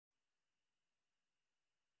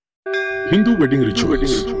Hindu wedding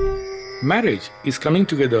rituals. Marriage is coming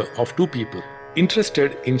together of two people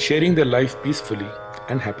interested in sharing their life peacefully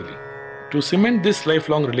and happily. To cement this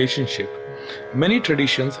lifelong relationship, many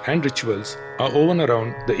traditions and rituals are woven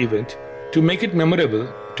around the event to make it memorable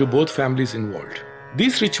to both families involved.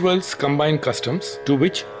 These rituals combine customs to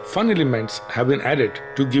which fun elements have been added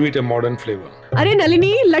to give it a modern flavor. अरे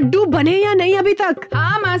नलिनी, लड्डू बने या नहीं अभी तक?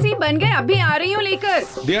 हाँ मासी, बन गए, अभी आ रही हूँ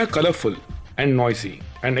लेकर. They are colorful and noisy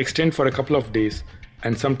and extend for a couple of days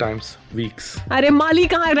and sometimes weeks. अरे माली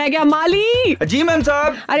कहाँ रह गया? माली! जी मैम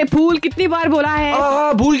साहब. अरे फूल कितनी बार बोला है?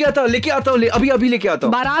 हाँ भूल गया था, लेके आता हूँ, अभी लेके आता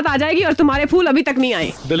हूँ. बारात आ जाएगी और तुम्हारे फूल अभी तक नहीं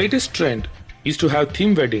आए. The latest trend is to have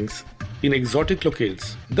theme weddings in exotic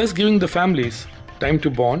locales, thus giving the families time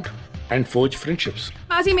to bond and forge friendships.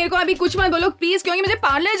 मासी मेरे को अभी कुछ मत बोलो प्लीज, क्योंकि मुझे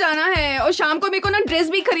पार्लर जाना है और शाम को मेरे को ना ड्रेस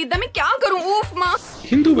भी खरीदना. मैं क्या करूँ? उफ माँ.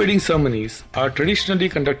 Hindu wedding ceremonies are traditionally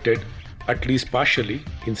conducted, at least partially,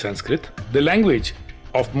 in Sanskrit, the language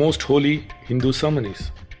of most holy Hindu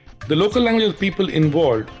ceremonies. The local language of the people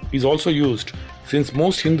involved is also used since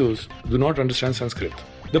most Hindus do not understand Sanskrit.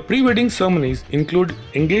 The pre-wedding ceremonies include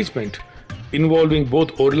engagement involving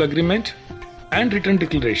both oral agreement and written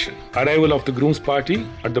declaration, arrival of the groom's party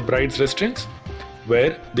at the bride's residence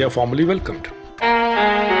where they are formally welcomed.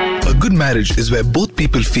 A good marriage is where both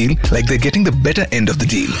people feel like they're getting the better end of the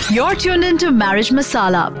deal. You're tuned into Marriage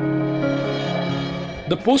Masala.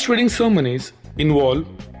 The post-wedding ceremonies involve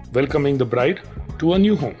welcoming the bride to a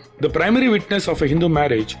new home. The primary witness of a Hindu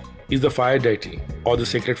marriage is the fire deity or the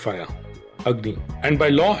sacred fire, Agni. And by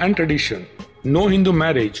law and tradition, no Hindu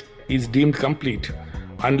marriage is deemed complete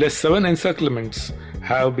unless 7 encirclements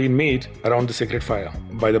have been made around the sacred fire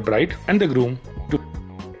by the bride and the groom.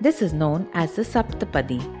 This is known as the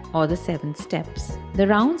Saptapadi or the 7 steps. The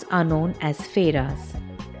rounds are known as Feras.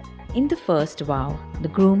 In the first vow, the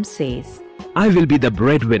groom says, I will be the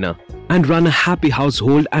breadwinner and run a happy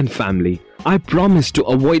household and family. I promise to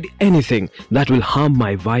avoid anything that will harm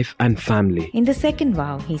my wife and family. In the second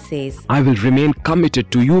vow, he says, I will remain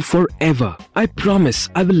committed to you forever. I promise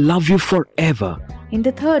I will love you forever. In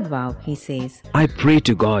the third vow, he says, I pray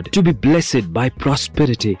to God to be blessed by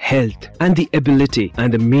prosperity, health, and the ability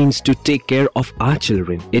and the means to take care of our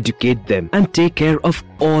children, educate them, and take care of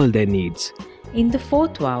all their needs. In the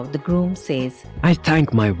fourth vow, the groom says, I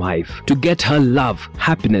thank my wife to get her love,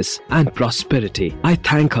 happiness, and prosperity. I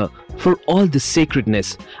thank her for all the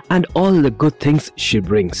sacredness and all the good things she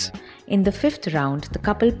brings. In the fifth round, the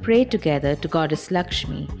couple pray together to Goddess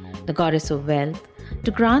Lakshmi, the goddess of wealth,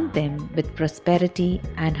 to grant them with prosperity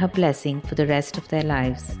and her blessing for the rest of their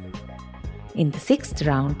lives. In the sixth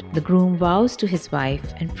round, the groom vows to his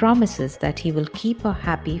wife and promises that he will keep her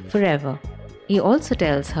happy forever. He also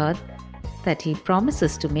tells her that he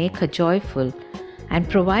promises to make her joyful and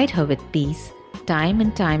provide her with peace time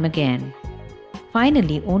and time again.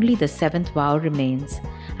 Finally, only the 7th vow remains,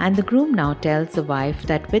 and the groom now tells the wife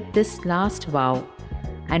that with this last vow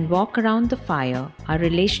and walk around the fire, our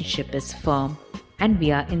relationship is firm and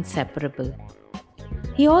we are inseparable.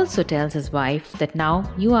 He also tells his wife that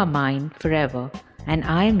now you are mine forever and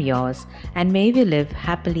I am yours, and may we live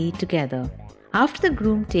happily together. After the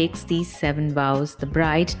groom takes these 7 vows, the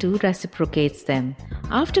bride too reciprocates them.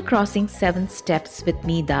 After crossing 7 steps with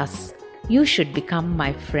me thus, you should become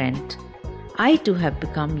my friend. I too have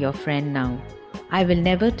become your friend now. I will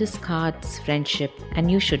never discard this friendship, and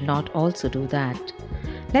you should not also do that.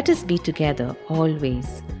 Let us be together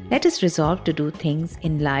always. Let us resolve to do things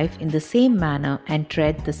in life in the same manner and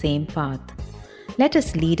tread the same path. Let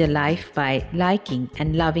us lead a life by liking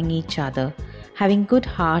and loving each other, having good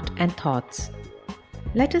heart and thoughts.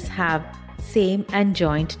 Let us have same and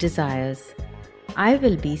joint desires. I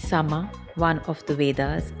will be Sama, one of the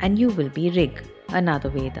Vedas, and you will be Rig, another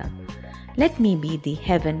Veda. Let me be the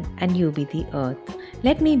heaven and you be the earth.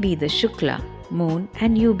 Let me be the Shukla, moon,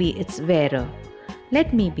 and you be its wearer.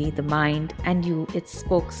 Let me be the mind and you its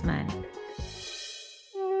spokesman.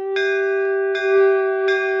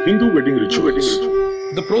 Hindu wedding rituals.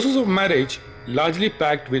 The process of marriage, largely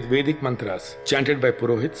packed with Vedic mantras chanted by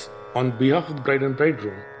Purohits on behalf of the bride and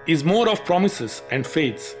bridegroom, is more of promises and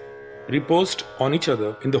faiths reposed on each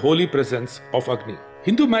other in the holy presence of Agni.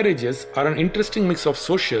 Hindu marriages are an interesting mix of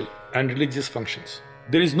social and religious functions.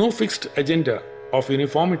 There is no fixed agenda of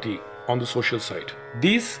uniformity on the social side.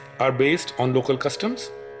 These are based on local customs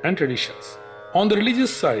and traditions. On the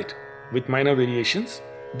religious side, with minor variations,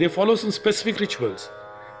 they follow some specific rituals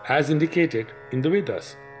as indicated in the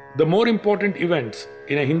Vedas. The more important events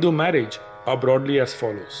in a Hindu marriage are broadly as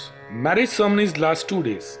follows. Marriage ceremonies last 2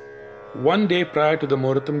 days. 1 day prior to the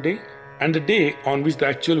Muhurtam day and the day on which the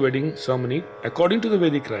actual wedding ceremony, according to the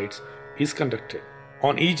Vedic rites, is conducted.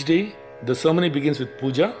 On each day, the ceremony begins with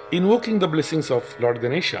puja, invoking the blessings of Lord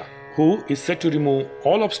Ganesha, who is said to remove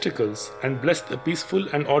all obstacles and bless the peaceful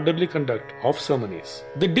and orderly conduct of ceremonies.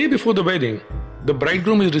 The day before the wedding, the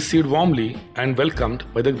bridegroom is received warmly and welcomed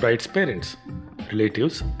by the bride's parents,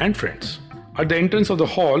 relatives, and friends. At the entrance of the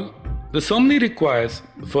hall, the ceremony requires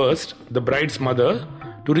first the bride's mother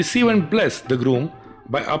to receive and bless the groom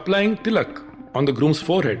by applying tilak on the groom's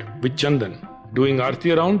forehead with chandan, doing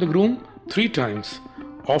aarti around the groom 3 times,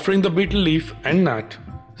 offering the betel leaf and nut,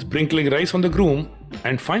 sprinkling rice on the groom,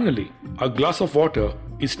 and finally a glass of water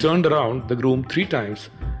is turned around the groom 3 times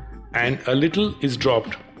and a little is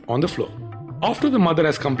dropped on the floor. After the mother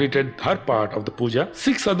has completed her part of the puja,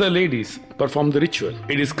 6 other ladies perform the ritual.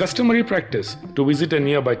 It is customary practice to visit a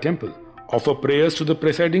nearby temple, offer prayers to the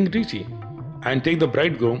presiding deity, and take the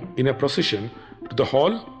bridegroom in a procession to the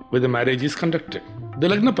hall where the marriage is conducted. The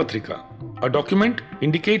Lagna Patrika, a document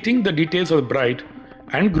indicating the details of the bride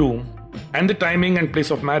and groom and the timing and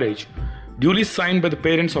place of marriage, duly signed by the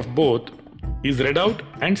parents of both, is read out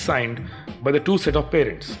and signed by the 2 set of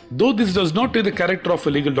parents. Though this does not take the character of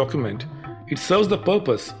a legal document, it serves the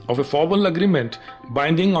purpose of a formal agreement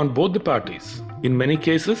binding on both the parties. In many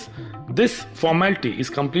cases, this formality is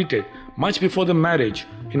completed much before the marriage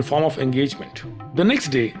in form of engagement. The next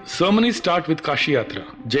day, ceremonies start with Kashi Yatra,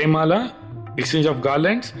 Jaimala, exchange of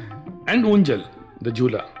garlands, and Unjal, the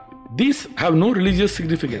Jula. These have no religious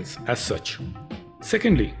significance as such.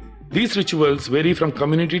 Secondly, these rituals vary from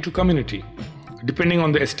community to community, depending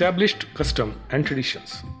on the established custom and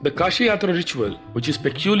traditions. The Kashi Yatra ritual, which is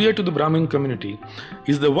peculiar to the Brahmin community,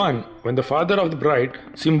 is the one when the father of the bride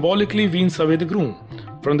symbolically weans away the groom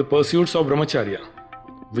from the pursuits of brahmacharya,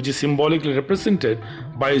 which is symbolically represented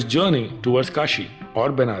by his journey towards Kashi or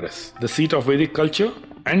Benares, the seat of Vedic culture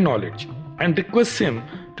and knowledge, and requests him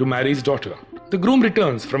to marry his daughter. The groom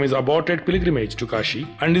returns from his aborted pilgrimage to Kashi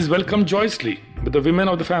and is welcomed joyously with the women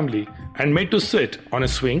of the family and made to sit on a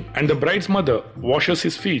swing, and the bride's mother washes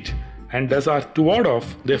his feet and does art to ward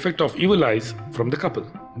off the effect of evil eyes from the couple.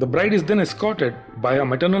 The bride is then escorted by her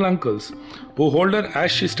maternal uncles, who hold her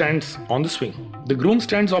as she stands on the swing. The groom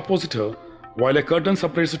stands opposite her while a curtain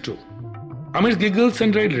separates the two. Amidst giggles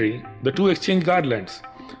and raillery, the two exchange garlands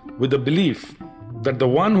with the belief that the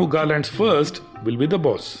one who garlands first will be the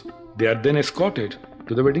boss. They are then escorted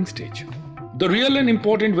to the wedding stage. The real and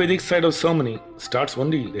important Vedic side of ceremony starts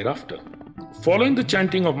only thereafter. Following the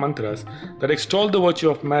chanting of mantras that extol the virtue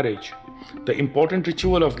of marriage, the important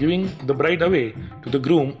ritual of giving the bride away to the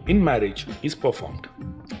groom in marriage is performed.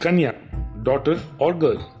 Kanya, daughter or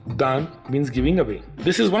girl. Dan means giving away.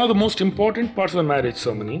 This is one of the most important parts of the marriage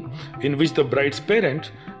ceremony, in which the bride's parents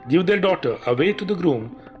give their daughter away to the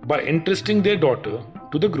groom by entrusting their daughter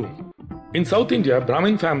to the groom. In South India,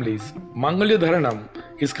 Brahmin families, Mangalya Dharanam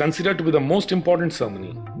is considered to be the most important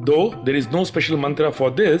ceremony. Though there is no special mantra for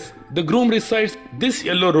this, the groom recites, "This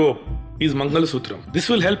yellow rope is Mangala Sutram. This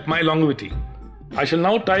will help my longevity. I shall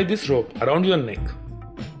now tie this rope around your neck,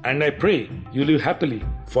 and I pray you live happily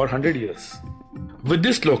for 100 years. With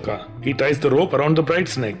this sloka, he ties the rope around the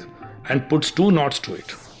bride's neck and puts 2 knots to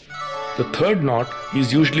it. The 3rd knot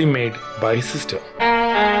is usually made by his sister.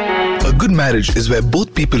 A good marriage is where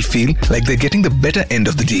both people feel like they're getting the better end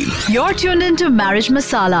of the deal. You're tuned into Marriage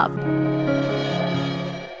Masala.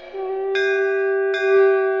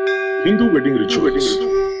 Hindu wedding rituals.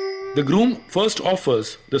 The groom first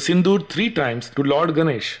offers the sindoor 3 times to Lord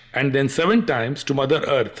Ganesh and then 7 times to Mother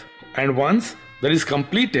Earth. And once that is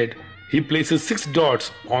completed, he places 6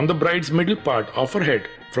 dots on the bride's middle part of her head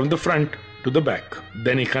from the front to the back.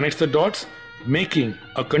 Then he connects the dots, making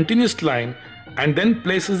a continuous line, and then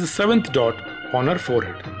places the 7th dot on her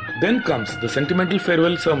forehead. Then comes the sentimental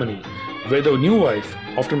farewell ceremony, where the new wife,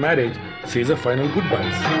 after marriage, says her final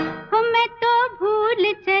goodbyes.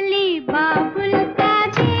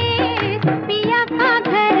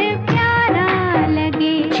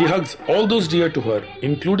 She hugs all those dear to her,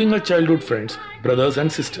 including her childhood friends, brothers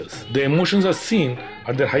and sisters. The emotions are seen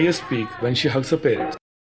at their highest peak when she hugs her parents.